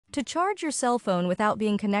To charge your cell phone without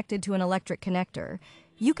being connected to an electric connector,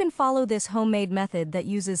 you can follow this homemade method that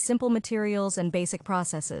uses simple materials and basic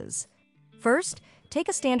processes. First, take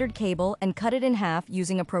a standard cable and cut it in half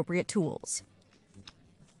using appropriate tools.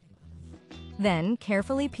 Then,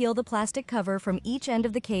 carefully peel the plastic cover from each end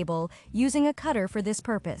of the cable using a cutter for this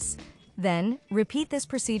purpose. Then, repeat this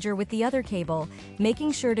procedure with the other cable,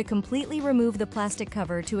 making sure to completely remove the plastic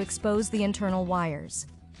cover to expose the internal wires.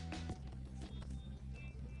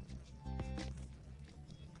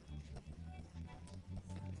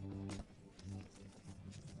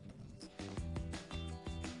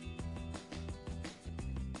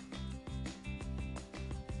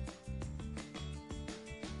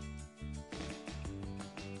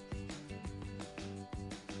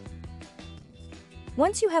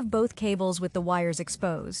 Once you have both cables with the wires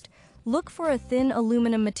exposed, look for a thin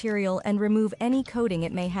aluminum material and remove any coating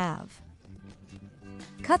it may have.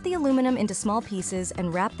 Cut the aluminum into small pieces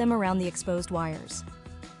and wrap them around the exposed wires.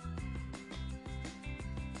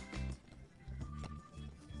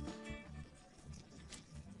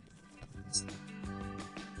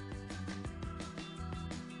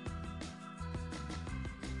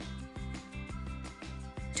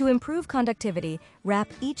 To improve conductivity, wrap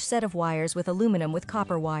each set of wires with aluminum with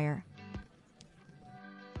copper wire.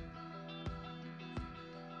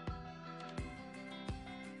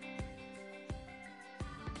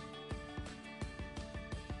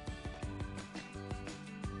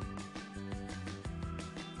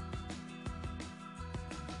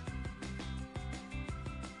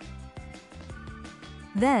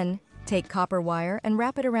 Then, take copper wire and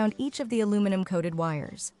wrap it around each of the aluminum-coated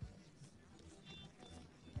wires.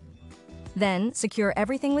 Then, secure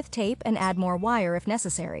everything with tape and add more wire if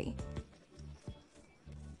necessary.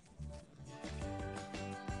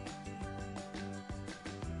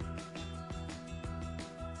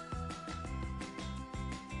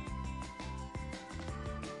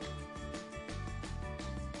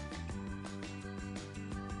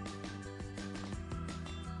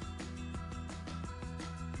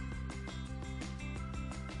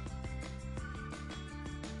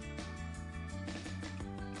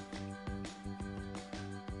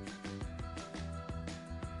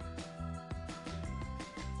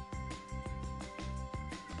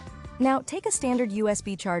 Now, take a standard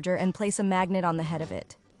USB charger and place a magnet on the head of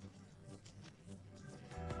it.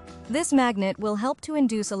 This magnet will help to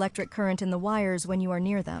induce electric current in the wires when you are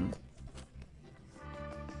near them.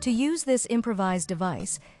 To use this improvised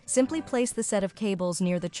device, simply place the set of cables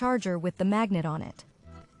near the charger with the magnet on it.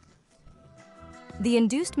 The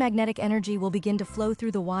induced magnetic energy will begin to flow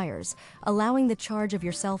through the wires, allowing the charge of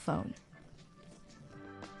your cell phone.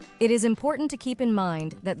 It is important to keep in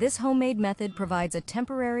mind that this homemade method provides a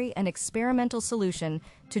temporary and experimental solution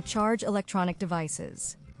to charge electronic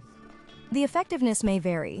devices. The effectiveness may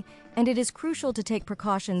vary, and it is crucial to take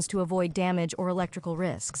precautions to avoid damage or electrical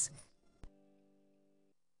risks.